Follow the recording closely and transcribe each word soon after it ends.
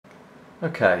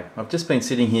Okay, I've just been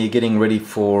sitting here getting ready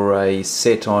for a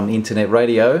set on internet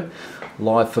radio,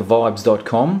 live for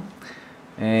vids.com,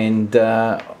 and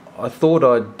I thought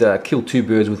I'd kill two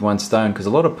birds with one stone, because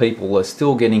a lot of people are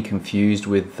still getting confused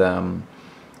with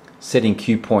setting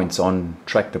cue points on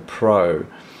Traktor Pro.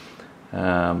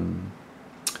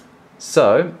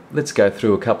 So let's go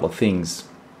through a couple of things.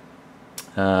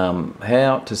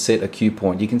 How to set a cue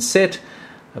point. You can set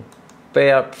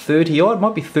about 30 odd,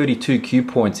 might be 32 cue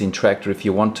points in Traktor if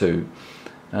you want to.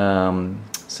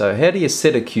 So how do you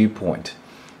set a cue point?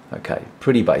 Okay,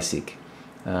 pretty basic.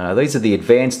 These are the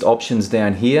advanced options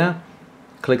down here.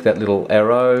 Click that little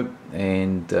arrow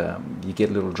and you get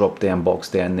a little drop down box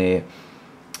down there.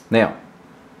 Now,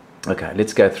 okay,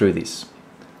 let's go through this.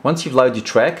 Once you've loaded your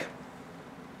track,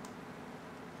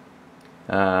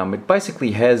 it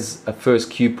basically has a first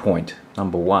cue point,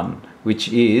 number one, which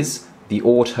is the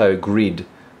auto grid.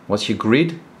 What's your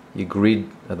grid? Your grid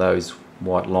are those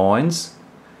white lines.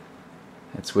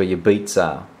 That's where your beats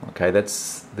are. Okay,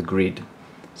 that's the grid.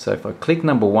 So if I click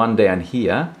number one down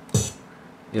here,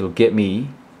 it'll get me,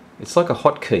 it's like a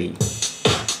hotkey.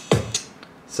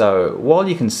 So while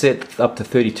you can set up to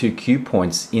 32 cue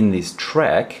points in this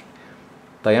track,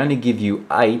 they only give you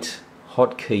 8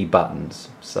 hotkey buttons.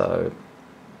 So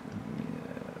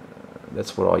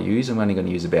that's what I use. I'm only going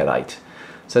to use about 8.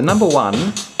 So number one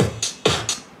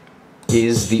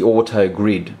is the auto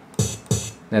grid.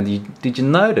 Now did you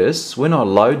notice when I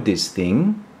load this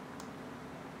thing,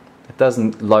 it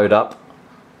doesn't load up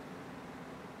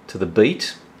to the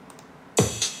beat?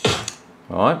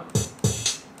 Alright,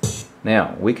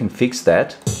 now we can fix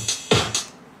that.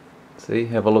 See,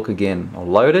 have a look again. I'll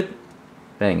load it,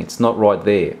 bang, it's not right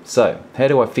there. So how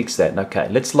do I fix that? Okay,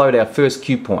 let's load our first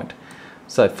cue point.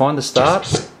 So find the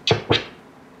start,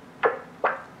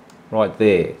 right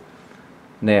there.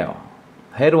 Now,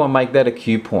 how do I make that a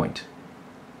cue point?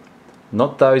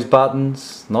 Not those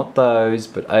buttons, not those,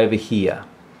 but over here.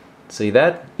 See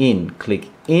that? In. Click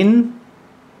in.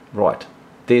 Right.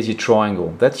 There's your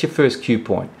triangle. That's your first cue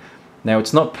point. Now,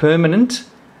 it's not permanent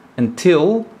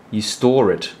until you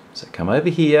store it. So come over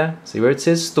here. See where it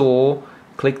says store.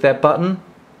 Click that button.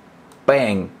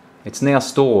 Bang. It's now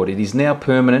stored. It is now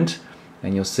permanent.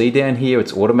 And you'll see down here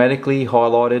it's automatically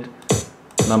highlighted.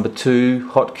 Number 2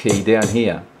 hotkey down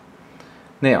here.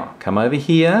 Now come over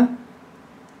here,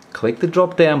 click the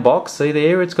drop down box. See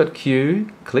there, it's got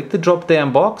cue. Click the drop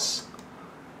down box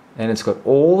and it's got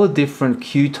all the different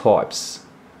cue types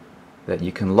that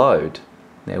you can load.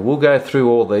 Now we'll go through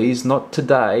all these, not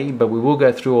today, but we will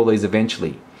go through all these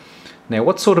eventually. Now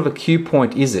what sort of a cue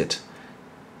point is it?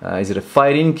 Is it a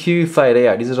fade in cue, fade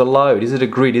out? Is it a load? Is it a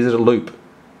grid? Is it a loop?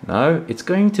 No, it's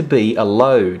going to be a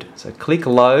load. So click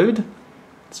load.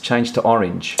 It's changed to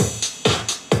orange.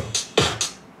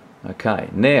 Okay,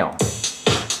 now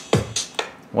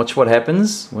watch what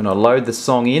happens when I load the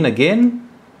song in again.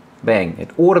 Bang,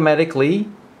 it automatically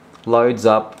loads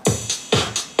up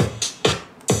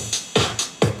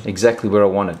exactly where I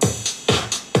want it.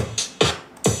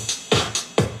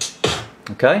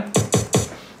 Okay,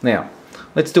 now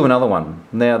let's do another one.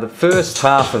 Now the first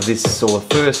half of this, or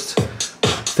the first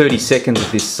 30 seconds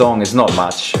of this song is not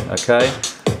much, okay?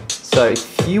 So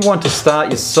if you want to start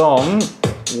your song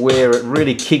where it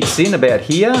really kicks in about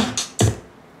here,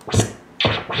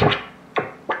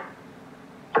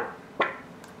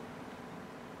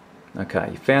 okay,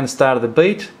 you found the start of the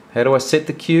beat. How do I set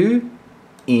the cue?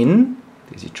 In,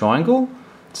 there's your triangle.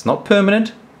 It's not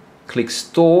permanent. Click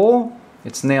store,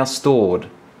 it's now stored.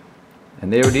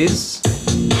 And there it is,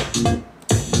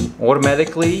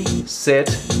 automatically set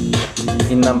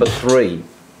in number 3.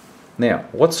 Now,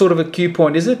 what sort of a cue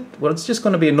point is it? Well, it's just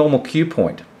going to be a normal cue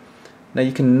point. Now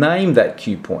you can name that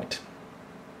cue point.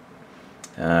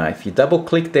 If you double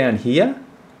click down here,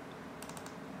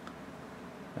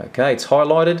 okay, it's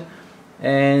highlighted,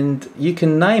 and you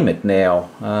can name it now.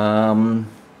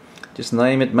 Just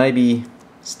name it, maybe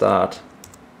start.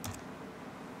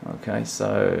 Okay,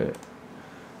 so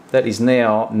that is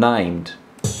now named.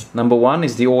 Number 1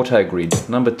 is the auto grid.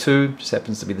 Number 2 just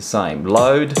happens to be the same.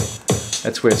 Load,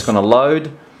 that's where it's going to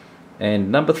load.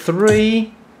 And number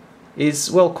 3 is,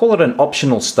 well, call it an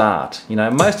optional start. You know,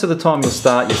 most of the time you'll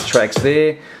start your tracks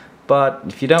there, but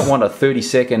if you don't want a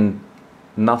 30-second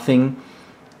nothing,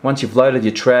 once you've loaded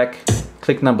your track,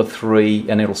 click number 3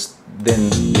 and it'll,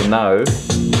 then you know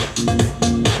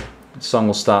the song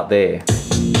will start there.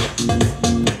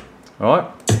 Alright?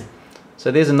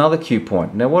 So there's another cue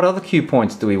point. Now what other cue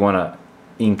points do we want to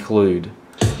include?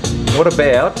 What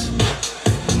about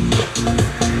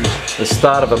the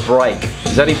start of a break?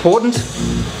 Is that important?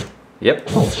 Yep.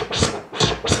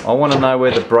 I want to know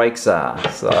where the brakes are.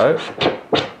 So,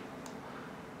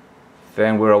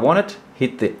 found where I want it,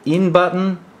 hit the in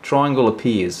button, triangle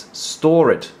appears,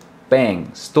 store it,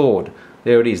 bang, stored.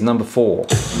 There it is, number 4.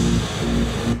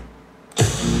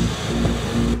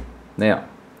 Now,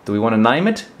 do we want to name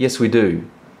it? Yes, we do.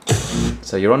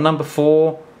 So you're on number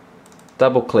 4,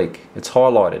 double click, it's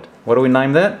highlighted. What do we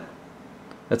name that?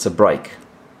 That's a brake.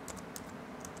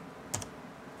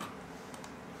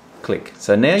 Click.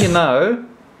 So now you know,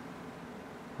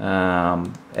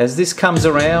 as this comes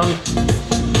around,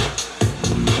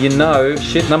 you know,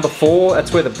 shit, number 4,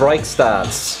 that's where the brake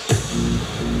starts.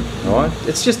 Alright,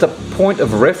 it's just a point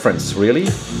of reference, really.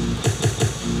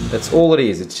 That's all it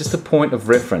is, it's just a point of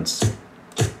reference.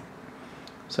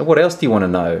 So what else do you want to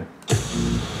know?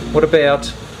 What about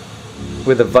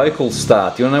where the vocals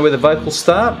start? Do you want to know where the vocals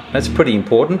start? That's pretty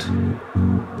important.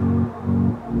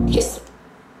 Yes.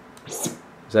 Is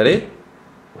that it?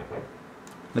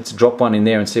 Let's drop one in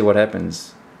there and see what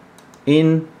happens.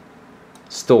 In,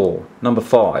 store, number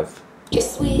 5.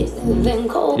 Yes, sweet, then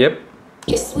cold. Yep.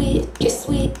 Yes, sweet, yes,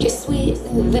 sweet, yes, sweet,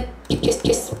 then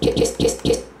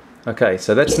yes. Okay,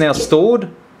 so that's now stored.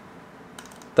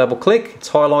 Double click,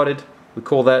 it's highlighted. We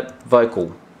call that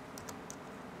vocal.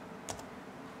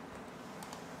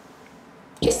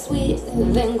 Yes, sweet,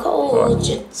 then cold.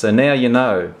 Right. So now you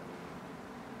know.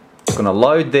 It's going to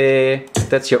load there.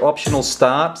 That's your optional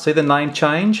start. See the name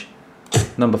change?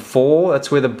 Number 4,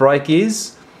 that's where the brake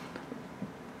is.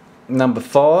 Number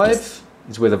 5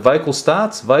 is where the vocal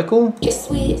starts. Vocal. Yes,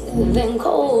 sweet, then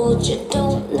cold. You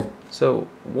don't know. So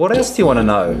what else do you want to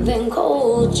know? Then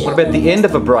cold. What about the end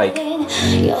of a brake?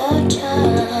 Your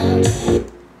time.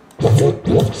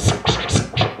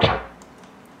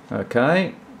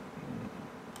 Okay.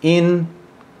 In.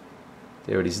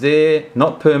 There it is there.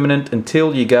 Not permanent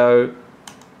until you go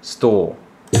store.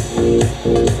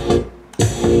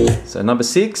 So number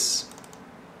 6.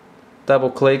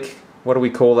 Double click. What do we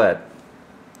call that?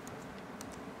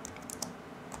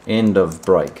 End of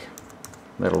brake.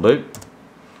 That'll do.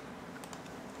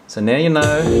 So now you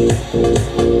know.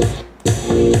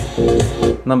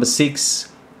 Number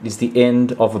 6 is the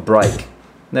end of a brake.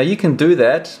 Now you can do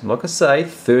that, like I say,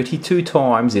 32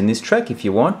 times in this track if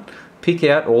you want. Pick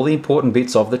out all the important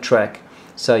bits of the track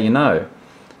so you know.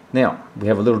 Now, we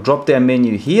have a little drop down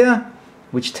menu here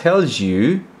which tells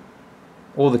you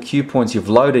all the cue points you've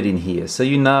loaded in here. So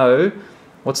you know,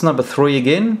 what's number 3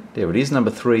 again? There it is, number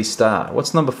 3 start.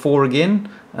 What's number 4 again?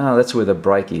 That's where the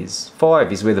brake is.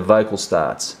 5 is where the vocal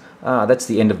starts. That's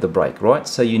the end of the brake, right?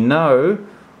 So you know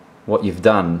what you've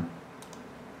done.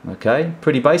 Okay,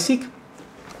 pretty basic.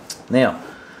 Now,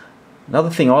 another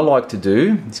thing I like to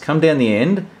do is come down the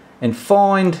end and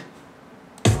find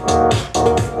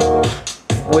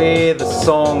where the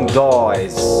song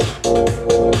dies.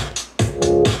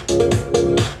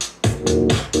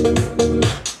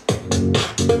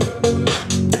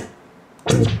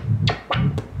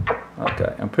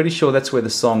 Okay, I'm pretty sure that's where the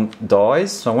song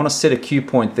dies. So I want to set a cue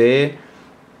point there.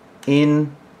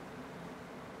 In,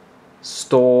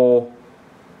 store.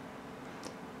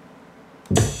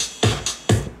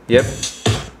 Yep.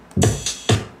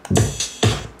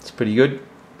 It's pretty good.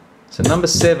 So number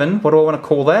 7, what do I want to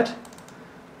call that?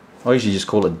 I usually just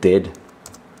call it dead.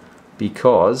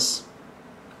 Because,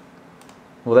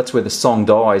 well, that's where the song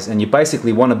dies, and you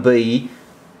basically want to be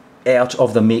out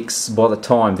of the mix by the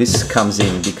time this comes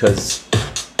in, because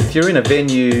if you're in a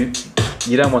venue,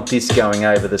 you don't want this going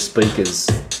over the speakers.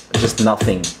 Just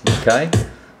nothing, okay?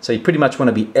 So you pretty much want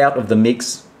to be out of the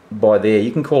mix by there.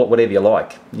 You can call it whatever you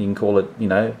like. You can call it, you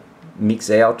know, mix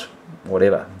out,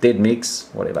 whatever, dead mix,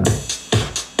 whatever.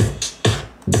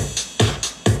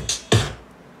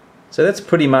 So that's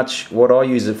pretty much what I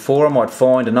use it for. I might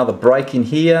find another break in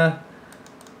here,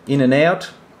 in and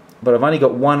out, but I've only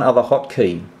got one other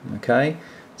hotkey, okay?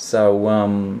 So,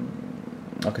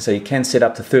 like I say, you can set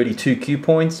up to 32 cue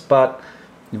points, but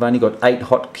you've only got 8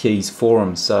 hotkeys for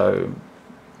them, so,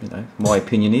 you know, my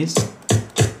opinion is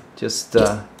just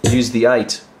use the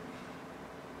 8.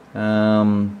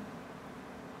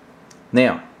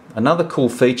 Now, another cool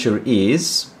feature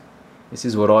is, this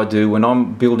is what I do when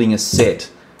I'm building a set.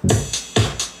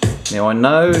 Now I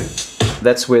know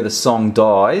that's where the song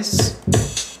dies,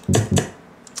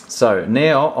 so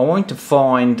now I want to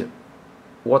find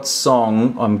what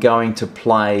song I'm going to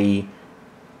play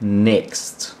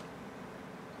next.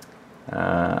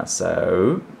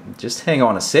 So just hang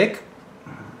on a sec.